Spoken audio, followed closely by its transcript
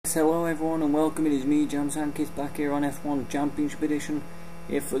Hello everyone and welcome. It is me, Jam Sankis, back here on F1 Championship Edition,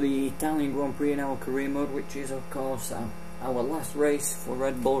 here for the Italian Grand Prix in our career mode, which is of course our last race for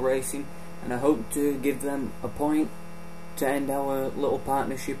Red Bull Racing, and I hope to give them a point to end our little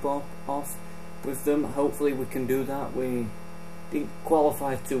partnership off with them. Hopefully we can do that. We didn't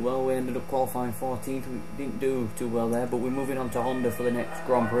qualify too well, we ended up qualifying 14th, we didn't do too well there, but we're moving on to Honda for the next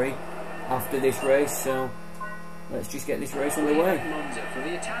Grand Prix after this race, so let's just get this race underway. For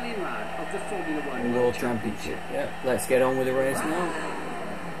the Italian round of the Formula 1 World Championship. Yeah, let's get on with the race now.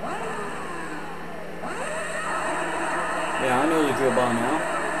 Yeah, I know the drill by now.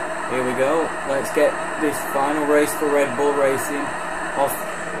 Here we go. Let's get this final race for Red Bull Racing off.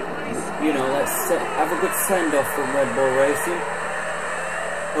 You know, let's have a good send off from Red Bull Racing.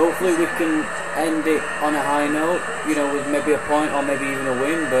 Hopefully we can end it on a high note, you know, with maybe a point or maybe even a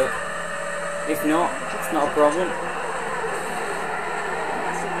win, but if not, it's not a problem.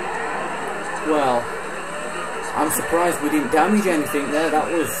 Well, I'm surprised we didn't damage anything there.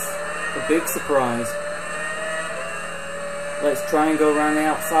 That was a big surprise. Let's try and go around the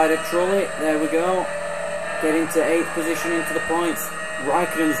outside of Trulli. There we go. Get into 8th position into the points.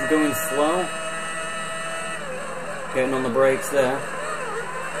 Raikkonen's going slow. Getting on the brakes there.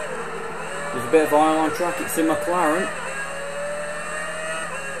 There's a bit of oil on track. It's in McLaren.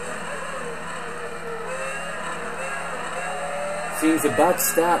 Seems a bad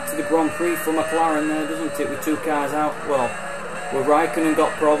start to the Grand Prix for McLaren there, doesn't it, with 2 cars out? Well, where Raikkonen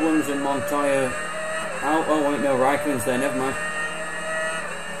got problems and Montoya out. Oh wait, no, Raikkonen's there, never mind.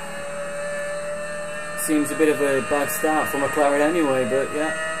 Seems a bit of a bad start for McLaren anyway, but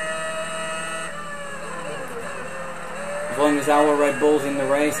yeah. As long as our Red Bull's in the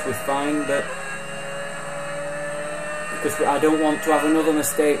race, we're fine, but because I don't want to have another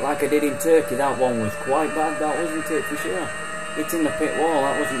mistake like I did in Turkey. That one was quite bad, that wasn't it, for sure. Hitting the pit wall,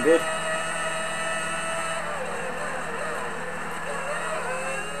 that wasn't good.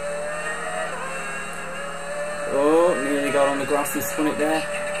 Oh, nearly got on the grass and spun it there.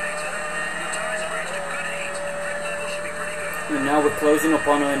 And now we're closing up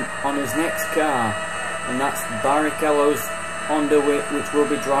on his next car, and that's Barrichello's Honda, which will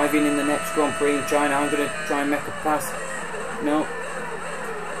be driving in the next Grand Prix in China. I'm going to try and make a pass. No,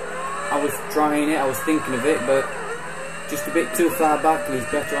 I was trying it, I was thinking of it, but just a bit too far back, and he's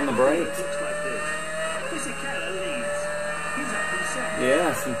better on the brakes.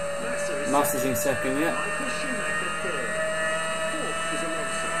 Yeah, some Massa's in second, yeah.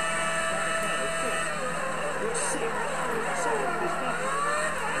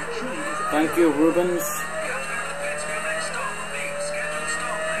 Thank you, Rubens.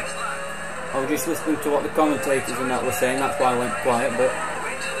 I was just listening to what the commentators and that were saying, that's why I went quiet, but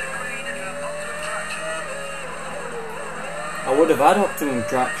I would have had optimum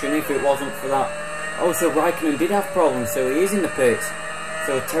traction if it wasn't for that. Oh, so Raikkonen did have problems, so he is in the pits.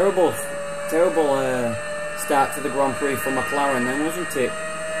 So a terrible start to the Grand Prix for McLaren then, wasn't it?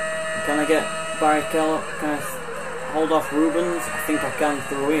 Can I get Barrichello? Can I hold off Rubens? I think I can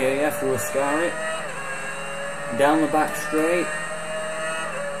through here, yeah, through Ascari. Down the back straight.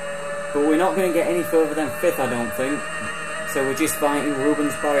 But we're not going to get any further than 5th, I don't think. So we're just fighting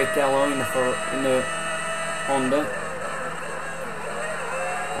Rubens Barrichello in the Honda.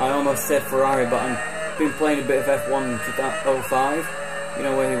 I almost said Ferrari, but I've been playing a bit of F1 to that 05, you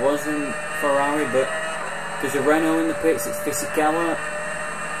know, where he was in Ferrari, but there's a Renault in the pits, it's Fisichella,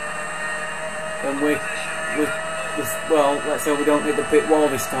 and well, let's hope we don't hit the pit wall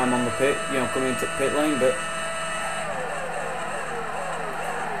this time on the pit, you know, coming into pit lane, but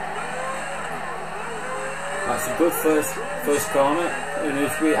that's a good first corner, and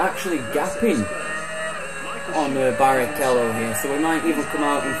if we're actually gapping on Barrichello here, so we might even come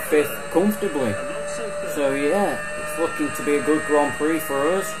out in 5th comfortably. So yeah, it's looking to be a good Grand Prix for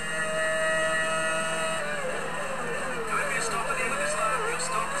us.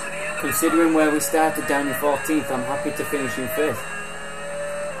 Considering where we started down in 14th, I'm happy to finish in 5th.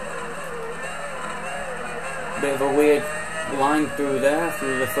 Bit of a weird line through there,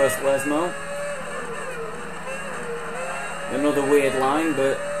 through the first Lesmo. Another weird line,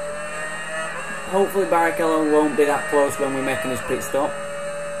 but hopefully Barrichello won't be that close when we're making his pit stop,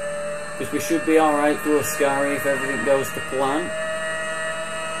 because we should be alright through Ascari if everything goes to plan.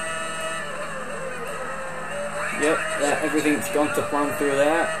 Yep, everything's gone to plan through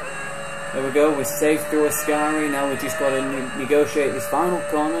there. There we go, we're safe through Ascari. Now we just got to negotiate this final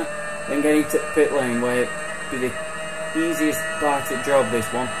corner, then get into pit lane, where it'll be the easiest part of the job, this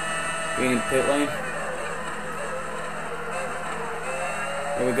one, being in pit lane.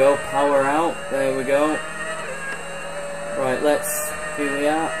 There we go, power out, there we go. Right, let's Here we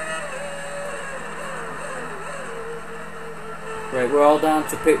are. Right, we're all down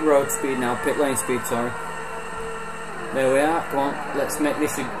to pit road speed now, pit lane speed, sorry. There we are, come on, let's make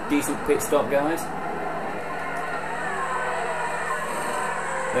this a decent pit stop, guys.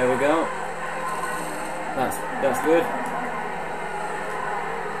 There we go. That's good.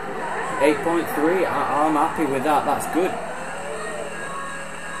 8.3, I'm happy with that, that's good.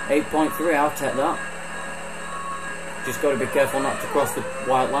 8.3, I'll take that. Just got to be careful not to cross the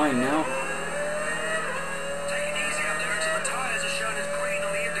white line now.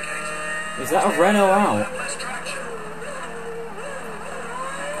 Is that a Renault out?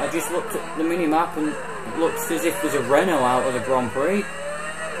 I just looked at the mini-map and it looks as if there's a Renault out of the Grand Prix.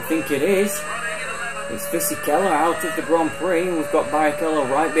 I think it is. It's Fisichella out of the Grand Prix and we've got Barrichello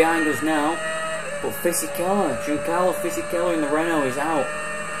right behind us now. But Giancarlo Fisichella in the Renault is out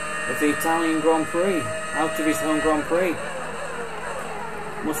of the Italian Grand Prix. Out of his home Grand Prix.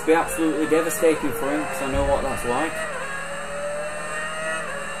 Must be absolutely devastating for him because I know what that's like.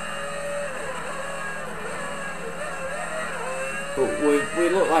 But we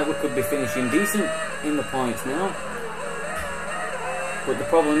look like we could be finishing decent in the points now. But the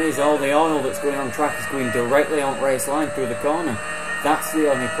problem is all the oil that's going on track is going directly on race line through the corner. That's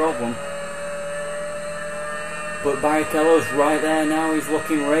the only problem. But Barrichello's right there now, he's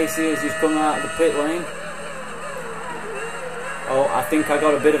looking racy as he's coming out of the pit lane. Oh, I think I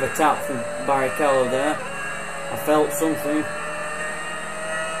got a bit of a tap from Barrichello there. I felt something.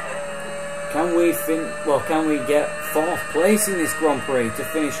 Can we get 4th place in this Grand Prix to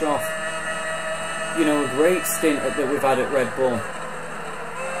finish off, you know, a great stint that we've had at Red Bull?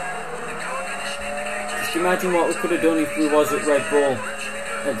 Just imagine what we could have done if we was at Red Bull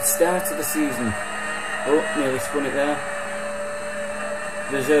at the start of the season. Oh, nearly spun it there.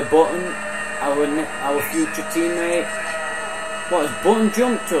 There's a Button, our future teammate. What, has Button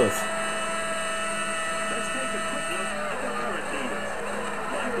jumped us?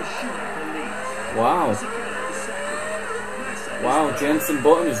 Wow. Wow, Jenson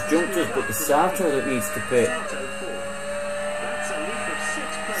Button has jumped us, but the Sato that needs to pit.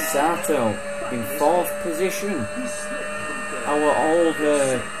 Sato in 4th position. Our old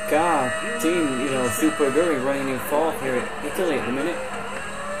car team, you know, Super Guri running in 4th here at Italy at the minute.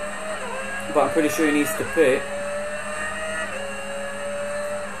 But I'm pretty sure he needs to pit.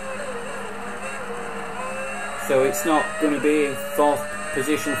 So it's not going to be 4th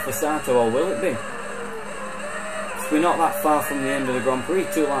position for Sato, or will it be? So we're not that far from the end of the Grand Prix,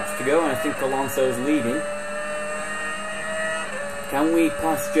 2 laps to go, and I think Alonso's leading. Can we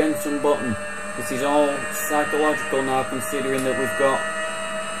pass Jenson Button? This is all psychological now, considering that we've got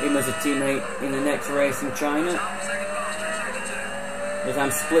him as a teammate in the next race in China. As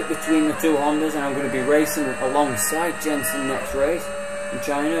I'm split between the 2 Hondas, and I'm going to be racing alongside Jenson next race in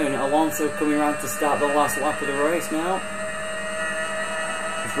China, and Alonso coming around to start the last lap of the race now.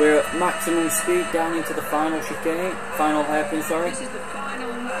 We're at maximum speed down into the final chicane, final hairpin, sorry. This is the final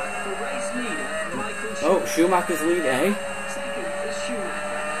lap for race leader Michael Schumacher. Oh, Schumacher's lead, eh? Second is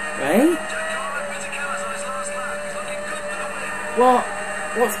Schumacher. Eh? What?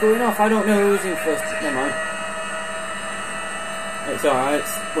 What's going off? I don't know who's in first. Never mind. It's alright.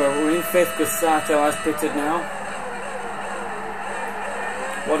 We're in 5th because Sato has pitted now.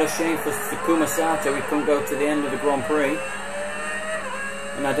 What a shame for Takuma Sato, he couldn't go to the end of the Grand Prix.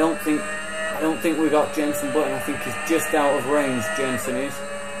 And I don't think we got Jenson Button. I think he's just out of range, Jenson is.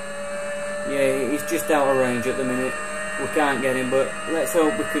 Yeah, he's just out of range at the minute. We can't get him, but let's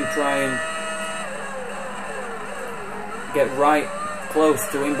hope we can try and get right close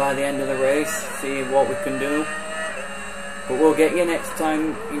to him by the end of the race, see what we can do. But we'll get you next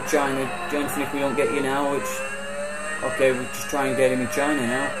time in China, Jenson, if we don't get you now, which, okay, we'll just try and get him in China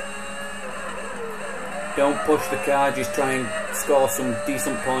now. Don't push the car, just try and score some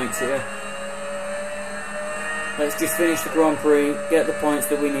decent points here. Let's just finish the Grand Prix, get the points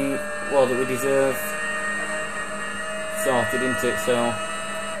that we need, well, that we deserve. Sorted, isn't it? So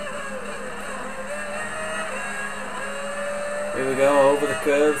here we go, over the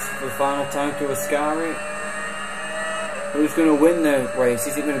curves for the final time to Ascari. Who's going to win the race?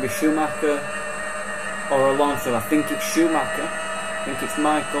 Is it going to be Schumacher or Alonso? I think it's Schumacher. I think it's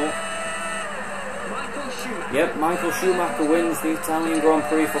Michael. Yep, Michael Schumacher wins the Italian Grand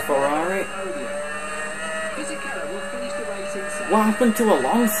Prix for Ferrari. What happened to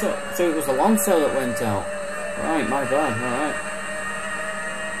Alonso? So it was Alonso that went out. Right, my bad, alright.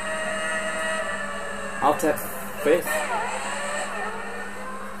 I'll take 5th.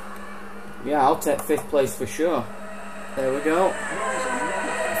 Yeah, I'll take 5th place for sure. There we go.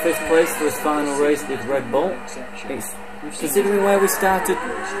 5th place for his final race with Red Bull. It's, considering where we started,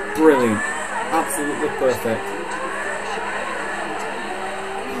 brilliant. Absolutely perfect.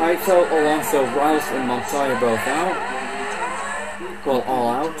 Heifel, Alonso, Ralph and Montoya both out. Well, all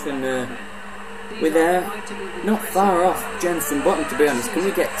out, and we're there, not far off Jenson Button, to be honest. Can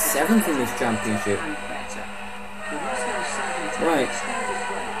we get 7th in this championship? Right.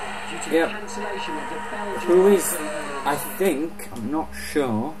 Yep. Who is, I think, I'm not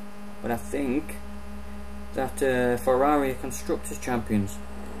sure, but I think that Ferrari are Constructors Champions.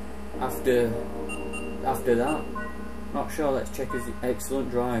 After that, not sure, let's check his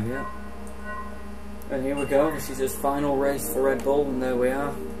excellent drive, yeah. And here we go, this is his final race for Red Bull, and there we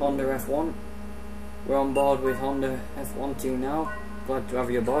are, Honda F1. We're on board with Honda F1 team now. Glad to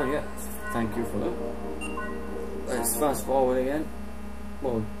have you aboard, yeah. Thank you for that. Let's fast forward again.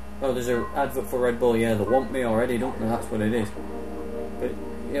 Well, oh, there's an advert for Red Bull, yeah, they want me already, don't they? That's what it is. But,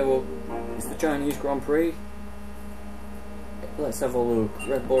 yeah, well, it's the Chinese Grand Prix. Let's have a look.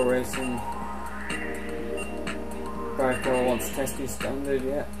 Red Bull Racing. Barrichello wants to test his standard,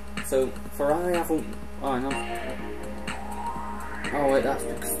 yeah. So, Ferrari haven't... Oh, hang on. Oh, wait, that's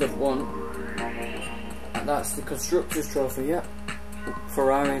because they've won. That's the Constructors Trophy, yeah.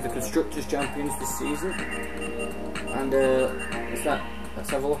 Ferrari, the Constructors Champions this season. And, let's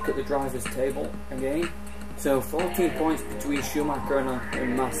have a look at the drivers' table again. So, 14 points between Schumacher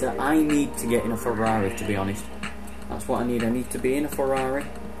and Massa. I need to get in a Ferrari, to be honest. That's what I need. I need to be in a Ferrari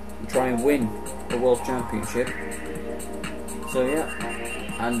and try and win the World Championship. So, yeah.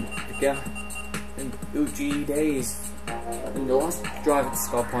 And, yeah, in UGE days. And the last driver to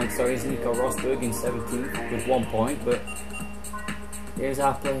score points, sorry, is Nico Rosberg in 17th with 1 point, but here's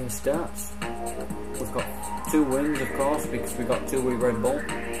our playing stats. We've got 2 wins, of course, because we got 2 with Red Bull.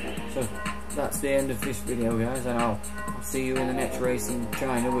 So that's the end of this video, guys, and I'll see you in the next race in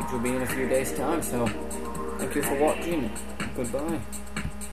China, which will be in a few days' time. So thank you for watching. Goodbye.